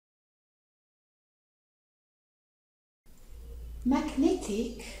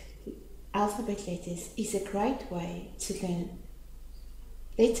Magnetic alphabet letters is a great way to learn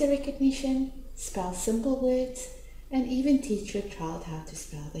letter recognition, spell simple words, and even teach your child how to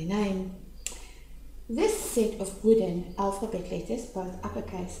spell their name. This set of wooden alphabet letters, both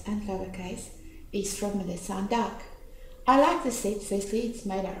uppercase and lowercase, is from Melissa and Doug. I like the set. Firstly, it's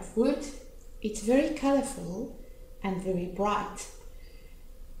made out of wood. It's very colourful and very bright.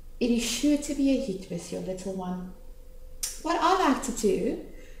 It is sure to be a hit with your little one. What I like to do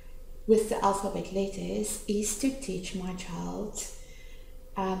with the alphabet letters is to teach my child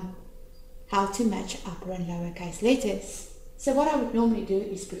how to match upper and lowercase letters. So what I would normally do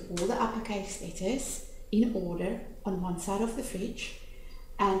is put all the uppercase letters in order on one side of the fridge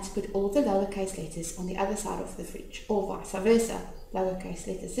and put all the lowercase letters on the other side of the fridge, or vice versa. Lowercase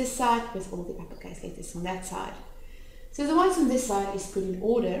letters this side with all the uppercase letters on that side. So the ones on this side is put in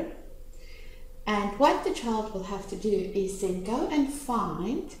order, and what the child will have to do is then go and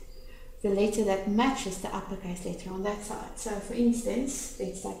find the letter that matches the uppercase letter on that side. So for instance,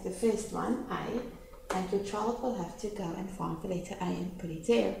 let's take the first one, A, and your child will have to go and find the letter A and put it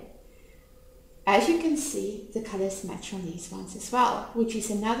there. As you can see, the colours match on these ones as well, which is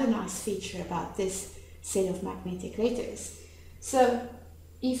another nice feature about this set of magnetic letters. So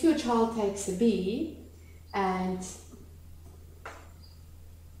if your child takes a B, and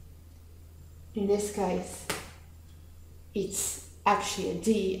in this case it's actually a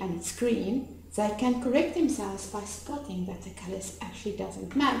D and it's green, they can correct themselves by spotting that the colours actually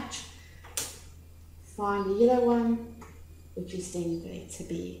doesn't match. Find the yellow one, which is then the letter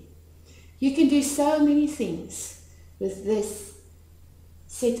B. You can do so many things with this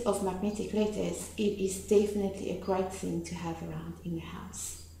set of magnetic letters. It is definitely a great thing to have around in the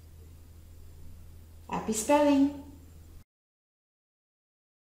house. Happy spelling!